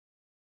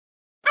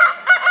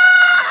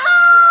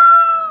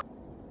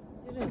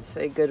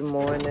say good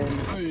morning.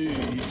 Hey,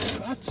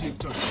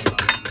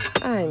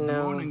 I know.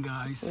 Good morning,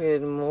 guys.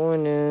 Good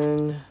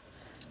morning.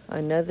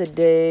 Another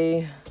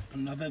day.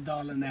 Another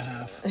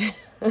 $1.50.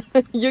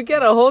 You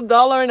get a whole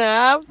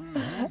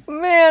 $1.50?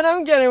 Man,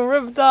 I'm getting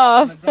ripped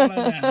off.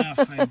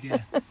 $1.50 I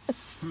get.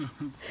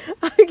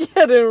 I'm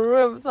getting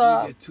ripped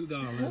off. You get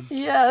 $2.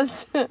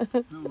 Yes.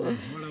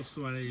 What else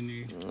do I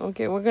need?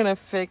 Okay, we're gonna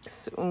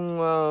fix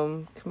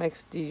como é que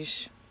se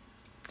diz?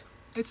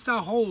 It's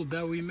the hole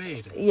that we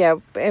made. Yeah,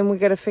 and we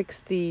gotta fix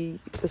the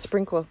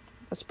sprinkler.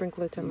 A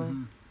sprinkler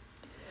também.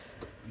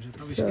 Já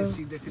estava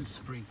esquecido daquele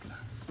sprinkler.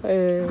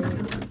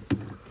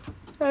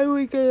 And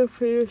we gotta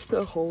finish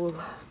the hole.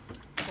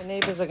 The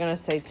neighbors are gonna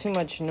say too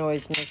much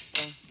noise,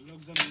 mister.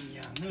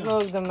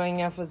 Logo da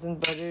manhã fazendo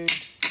barulho.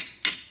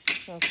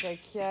 Não sei o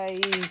que é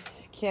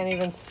isso. Can't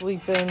even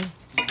sleep in.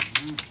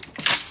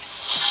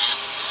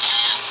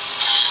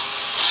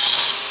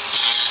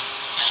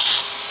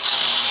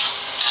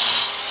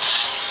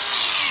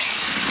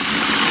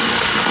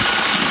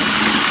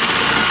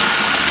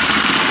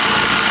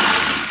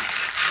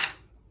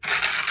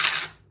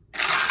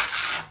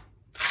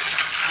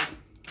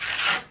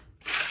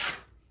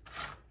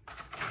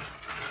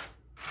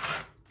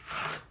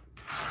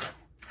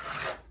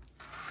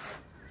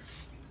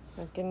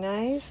 Looking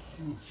nice.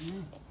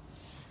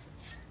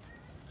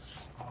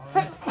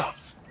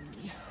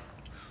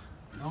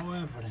 No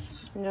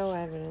evidence. No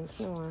evidence,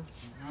 no more.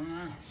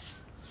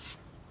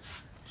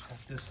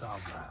 Check this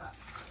out, brother.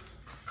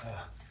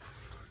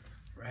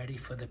 Ready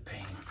for the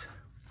paint.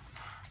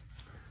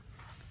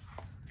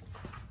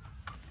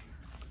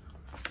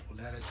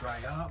 We'll let it dry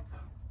up,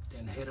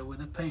 then hit it with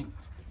the paint.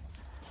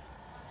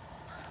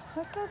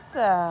 Look at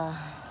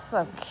that.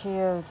 So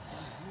cute.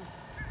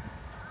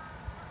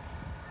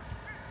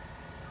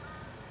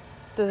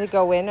 Does it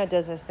go in or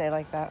does it stay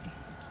like that?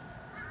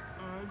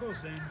 It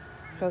goes in.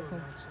 Goes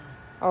in.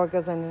 Oh, it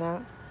goes in and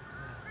out?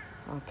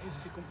 Okay.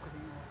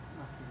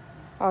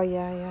 Oh,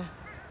 yeah.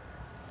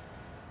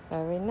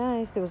 Very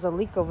nice. There was a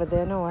leak over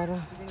there, no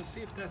water. We're going to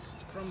see if that's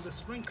from the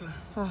sprinkler.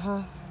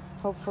 Uh-huh.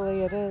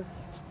 Hopefully it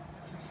is.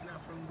 If it's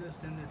not from this,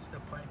 then it's the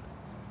pipe.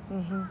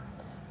 Mm-hmm.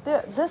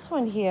 This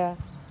one here,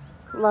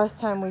 last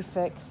time we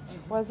fixed,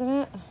 wasn't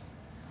it?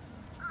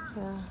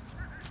 Yeah.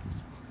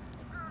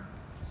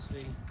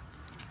 See,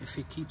 if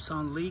it keeps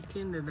on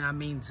leaking, then that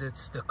means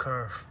it's the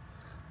curve.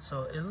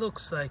 So it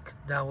looks like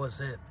that was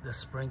it, the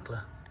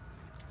sprinkler.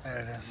 There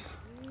it is.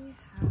 We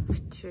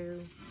have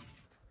to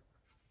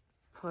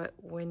put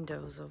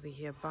windows over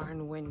here,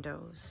 barn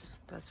windows.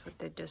 That's what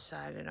they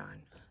decided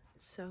on.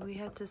 So we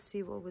had to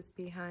see what was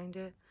behind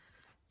it.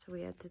 So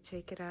we had to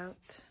take it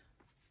out.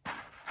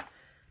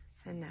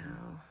 And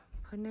now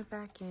putting it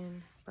back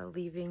in, but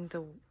leaving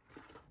the...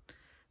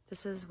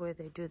 This is where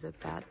they do the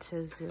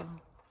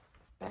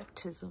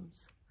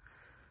baptisms.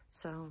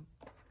 So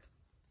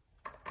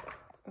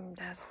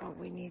that's what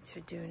we need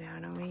to do now.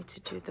 Now we need to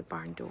do the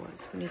barn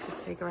doors. We need to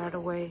figure out a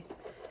way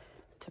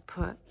to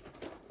put,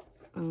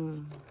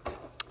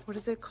 what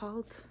is it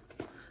called?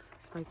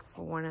 Like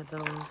for one of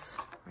those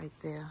right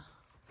there,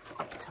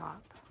 up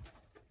top.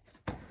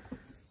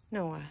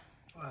 Noah,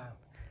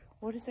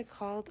 what is it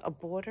called? A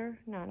border?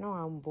 No,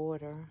 a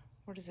border.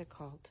 What is it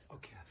called?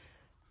 Okay.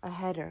 A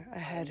header.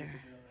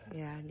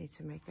 Yeah, I need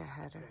to make a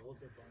header.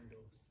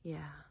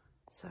 Yeah,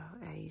 so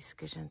é isso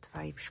que a gente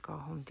vai buscar ao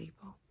Home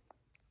Depot.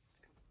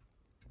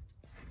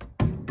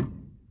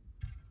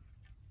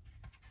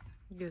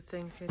 You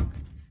thinking?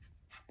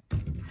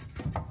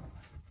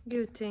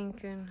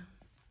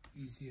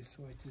 Easiest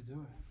way to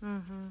do it.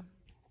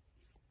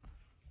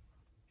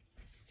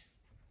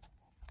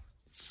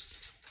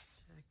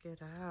 Check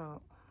it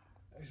out.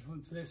 Eles vão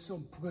dizer só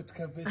um pouco de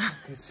cabeça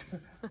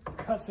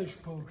com essas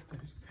portas.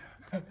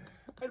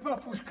 Ele vai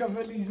pôr os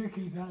cavalinhos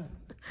aqui, não?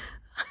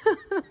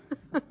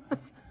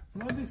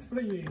 Manda isso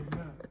para ele,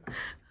 não?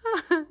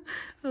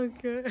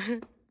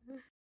 Ok.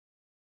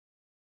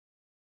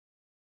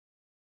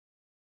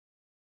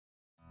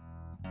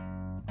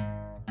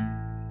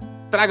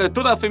 Traga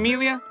toda a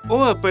família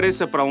ou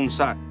apareça para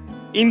almoçar.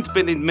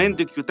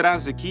 Independentemente do que o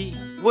traz aqui,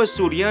 o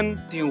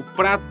açoriano tem o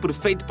prato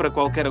perfeito para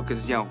qualquer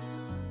ocasião.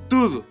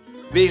 Tudo,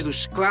 desde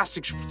os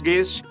clássicos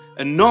portugueses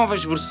a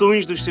novas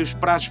versões dos seus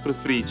pratos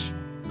preferidos.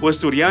 O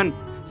açoriano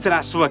será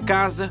a sua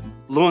casa,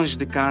 longe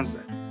de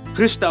casa.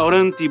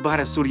 Restaurante e bar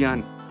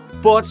açoriano.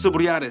 Pode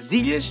saborear as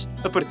ilhas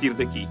a partir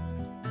daqui.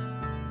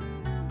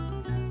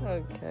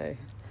 Ok.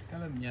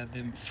 Aquela minha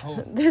deu-me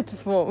fome. Deu-te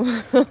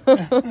fome.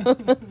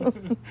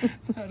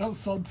 I don't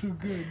sound too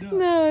good, no?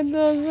 No, it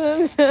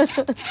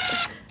doesn't.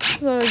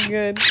 So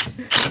good.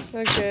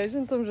 Ok, a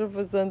gente estamos a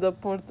fazendo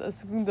a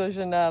segunda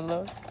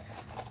janela.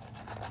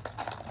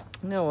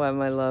 No way,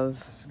 my love.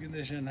 A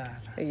segunda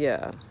janela.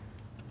 Yeah.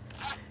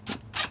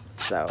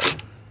 So,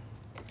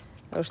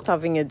 eu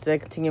estava a dizer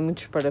que tinha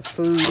muitos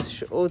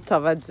parafusos, ou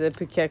estava a dizer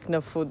porque é que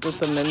não foi de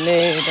outra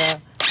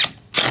maneira.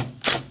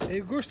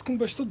 Eu gosto com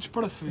bastante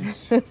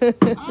parafusos.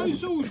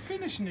 Usou os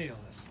finish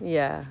nails.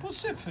 Yeah.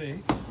 Você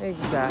fez?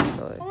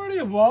 Exactly. Don't worry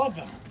about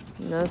them.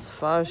 Não se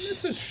faz. Não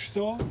te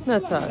assustou? Não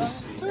estás.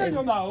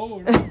 Não dá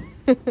hora.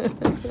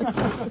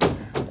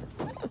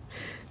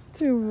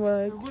 Too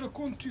much. Agora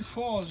quando tu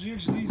fazes,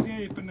 eles dizem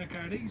aí para na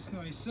cara isso,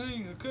 não é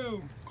assim,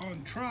 aquele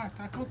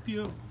contrato, aquele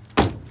pior.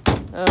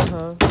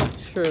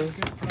 True.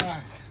 Que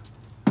praga.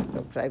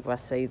 O prego vai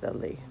sair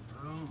dali.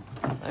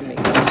 I make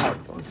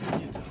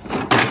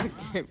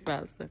Okay,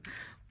 Pastor.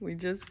 We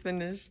just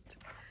finished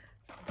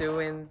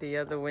doing the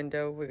other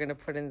window. We're gonna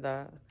put in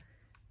the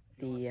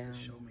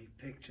Show me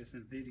pictures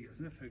and videos,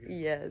 no forget.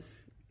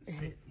 Yes.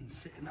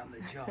 Sitting on the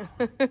jaw.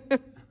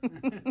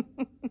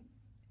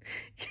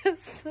 You're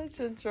such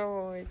a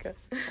troublemaker,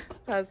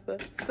 Pastor.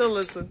 Don't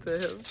listen to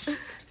him.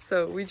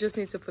 So we just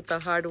need to put the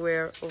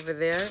hardware over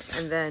there,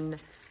 and then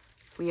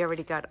we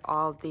already got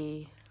all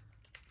the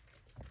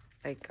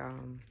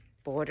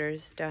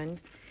borders done.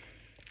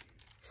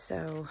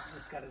 So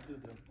Just gotta do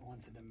the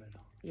ones in the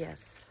middle.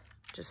 yes,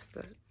 just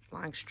the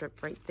long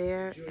strip right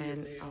there,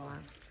 and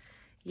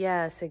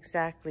yes,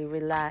 exactly.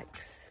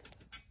 Relax,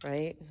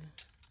 right?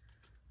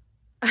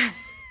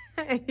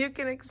 You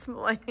can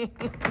explain.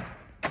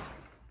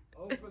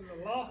 Open the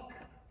lock.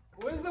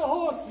 Where's the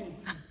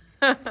horses?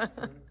 Come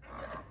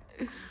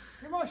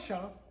on,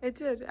 Sean. It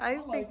did. I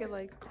think it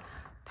like.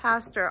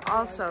 Pastor,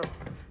 also,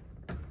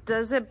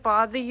 does it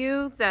bother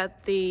you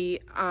that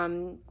the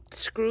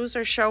screws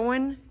are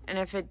showing? And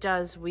if it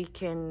does, we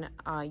can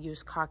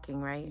use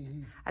caulking, right?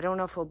 I don't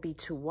know if it'll be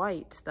too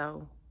white,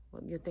 though.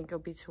 You think it'll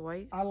be too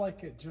white? I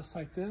like it just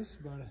like this,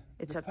 but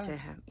It's up to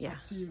him. Yeah,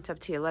 up to you. it's up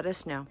to you. Let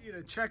us know.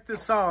 Check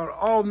this out.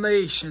 All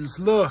nations.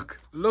 Look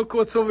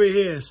what's over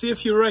here. See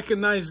if you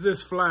recognize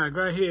this flag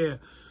right here.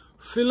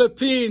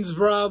 Philippines,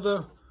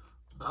 brother.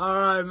 All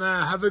right,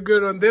 man. Have a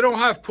good one. They don't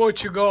have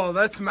Portugal.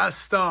 That's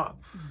messed up.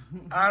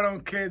 I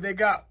don't care. They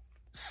got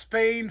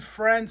Spain,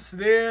 France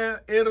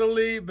there,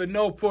 Italy, but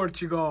no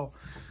Portugal.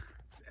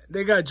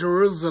 They got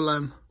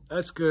Jerusalem.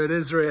 That's good.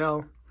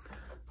 Israel.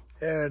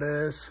 There it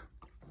is.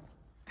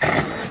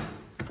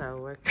 So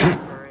we're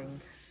covering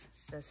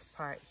this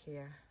part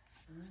here.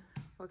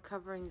 We're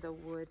covering the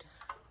wood.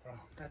 Oh,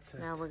 that's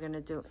it. Now we're going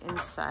to do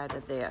inside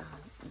of there.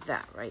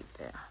 That right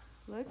there.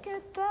 Look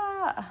at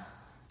that.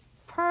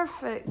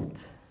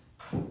 Perfect.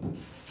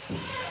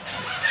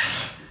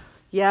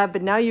 Yeah,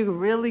 but now you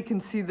really can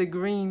see the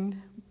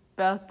green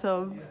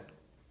bathtub. Yeah.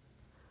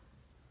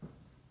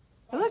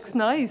 It looks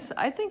nice.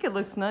 I think it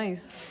looks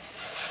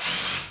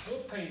nice. We'll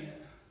paint it.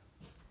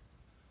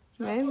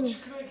 Maybe.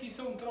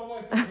 So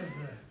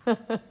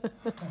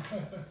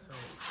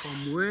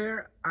from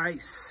where I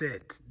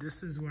sit,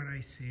 this is what I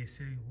see.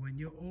 See, when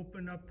you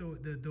open up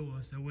the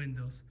doors, the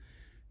windows,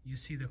 you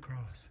see the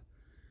cross.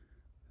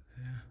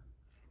 Yeah.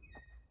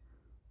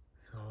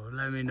 So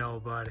let me know,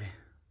 buddy.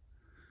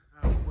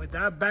 With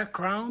that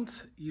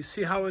background, you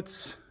see how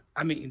it's,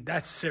 I mean,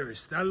 that's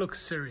serious. That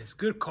looks serious.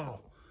 Good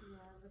call. Yeah,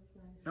 looks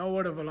nice. No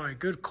word of a lie,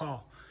 good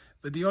call.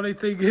 But the only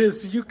thing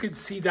is, you can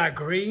see that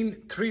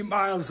green 3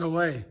 miles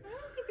away. I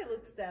don't think it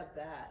looks that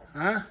bad. Huh?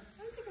 I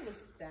don't think it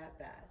looks that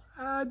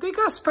bad. They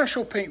got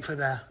special paint for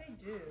that. They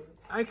do.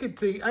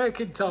 I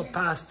can tell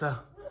pasta.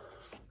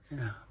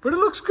 Yeah. But it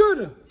looks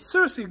good.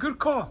 Seriously, good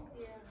call.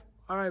 Yeah.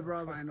 All right,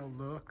 bro. Final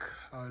look.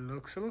 How it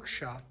looks. It looks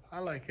sharp. I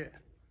like it.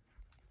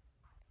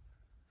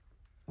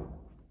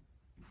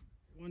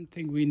 One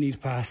thing we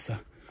need, pasta.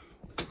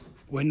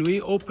 When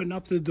we open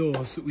up the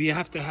doors, we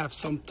have to have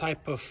some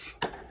type of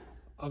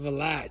a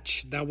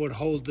latch that would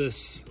hold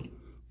this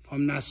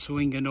from not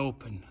swinging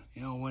open.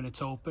 You know, when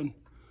it's open,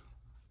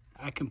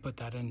 I can put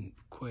that in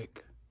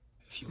quick.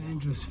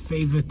 Sandra's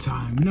favorite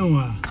time,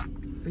 Noah.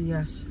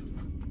 Yes.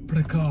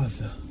 Para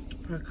casa.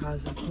 Para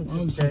casa.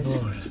 Vamos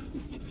embora.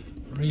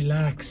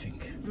 Relaxing.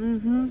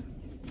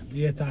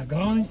 Dia está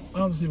ganho,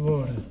 vamos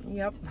embora.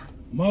 Yep.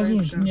 Mais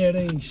uns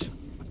dinheirinhos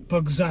para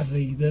gozar a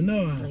vida,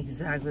 não é?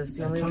 Exactly. That's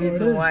the That's only all it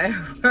reason is. why.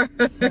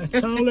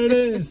 That's all it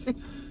is.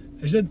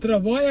 A gente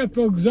trabalha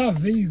para gozar a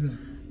vida.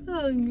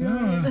 Oh, God.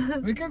 Ah,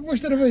 o que é que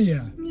vais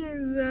trabalhar?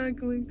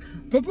 Exactly.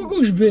 Para pagar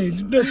os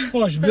beijos, não se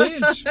faz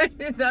beijos.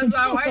 That's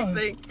how I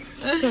think.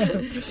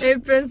 Eu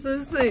penso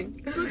assim.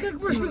 Para que é que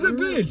vais fazer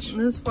beijos?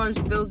 Não se faz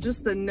bills,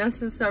 just the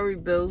necessary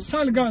bills.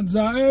 Salgando,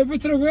 eu vou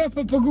trabalhar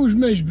para pagar os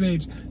meus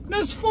beijos.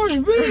 Não se faz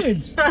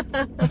beijos.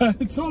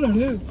 That's all it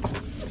is.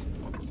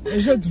 A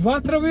gente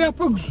vai trabalhar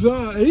para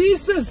gozar.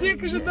 Isso assim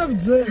que a gente deve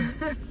dizer.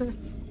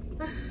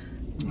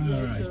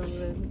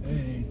 Alright.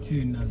 Ei, tu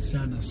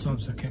já não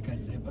sabes o que é que quer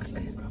dizer para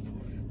sair para fora.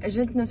 A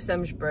gente não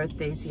fizemos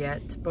birthdays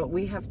yet, but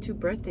we have 2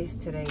 birthdays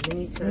today. We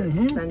need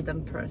to send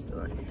them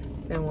personally.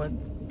 Then we'll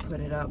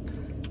put it up.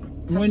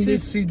 When they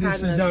see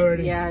this is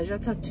already... Yeah, já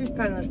está 2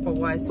 páginas para o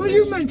Well,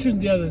 you mentioned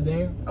the other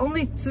day.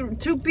 Only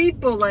 2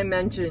 people I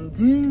mentioned.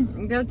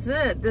 That's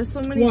it. There's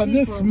so many What,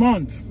 people. this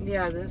month?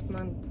 Yeah, this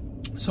month.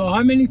 So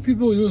how many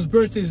people whose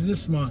birthdays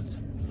this month?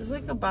 There's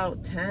like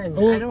about 10.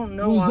 Oh, I don't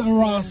know. Who's offhand.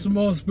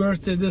 Erasmus'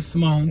 birthday this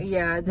month?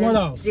 Yeah, What there's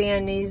else?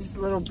 Danny's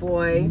little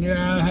boy.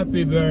 Yeah,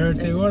 happy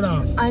birthday. What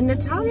else?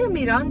 Natalia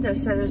Miranda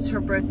said it's her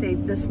birthday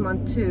this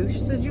month too. She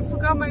said, you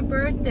forgot my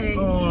birthday.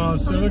 Oh,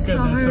 so I'm look at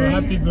that. So sorry.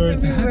 happy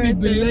birthday. Happy birthday.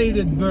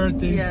 belated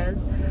birthdays.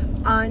 Yes.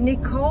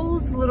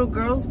 Nicole's little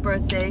girl's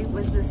birthday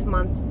was this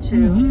month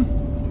too.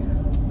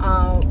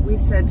 We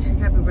said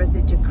happy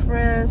birthday to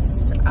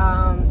Chris.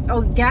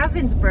 Oh,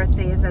 Gavin's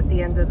birthday is at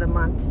the end of the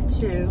month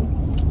too.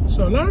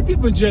 So a lot of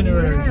people in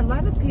January. Yeah, a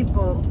lot of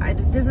people. I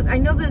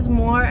know there's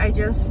more. I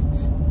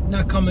just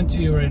Not coming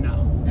to you right now.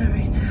 not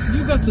right now.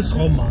 You got this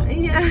romance.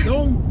 Yeah.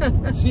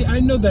 Don't see. I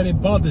know that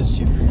it bothers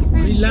you.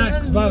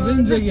 Relax,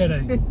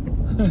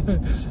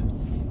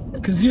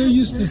 because you're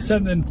used to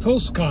sending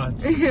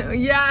postcards.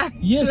 Yeah.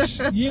 Yes,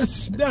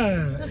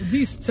 nah.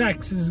 These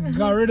taxes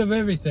got rid of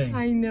everything.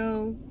 I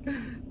know,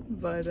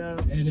 but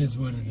It is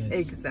what it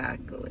is.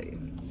 exactly.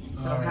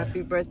 So All right.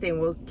 happy birthday, and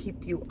we'll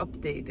keep you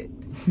updated.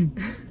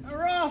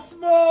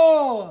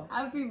 Erasmo!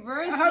 Happy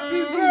birthday!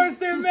 Happy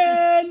birthday,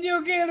 man!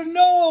 You're getting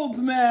old,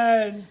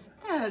 man.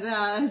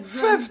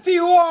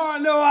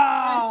 51.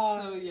 Wow.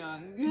 That's so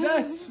young.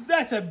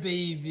 That's a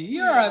baby.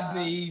 You're a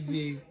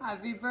baby.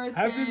 Happy birthday!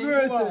 Happy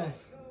birthday.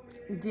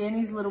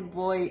 Danny's little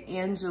boy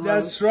Angelo.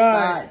 That's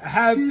right.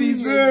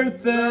 Happy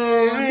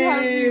birthday.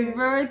 Happy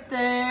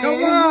birthday!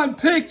 Come on,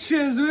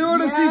 pictures. We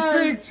want to see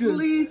pictures.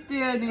 Please,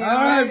 Danny. All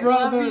right,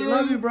 brother.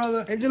 Love you,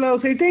 brother. Angelo,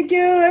 say thank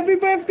you. Happy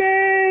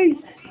birthday.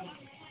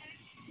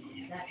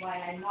 That's why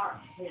I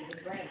marked his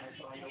grammar,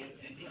 so I know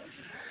what to do.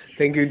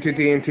 Thank you,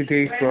 Titi and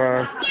Titi,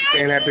 for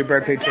saying happy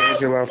birthday to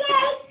Angelo.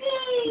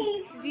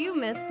 Do you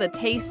miss the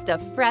taste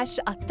of fresh,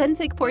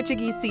 authentic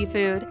Portuguese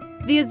seafood?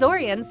 The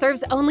Azorean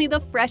serves only the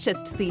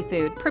freshest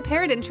seafood,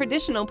 prepared in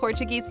traditional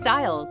Portuguese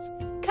styles.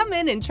 Come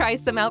in and try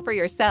some out for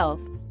yourself.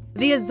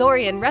 The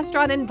Azorean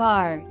Restaurant and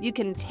Bar. You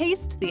can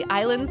taste the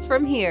islands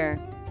from here.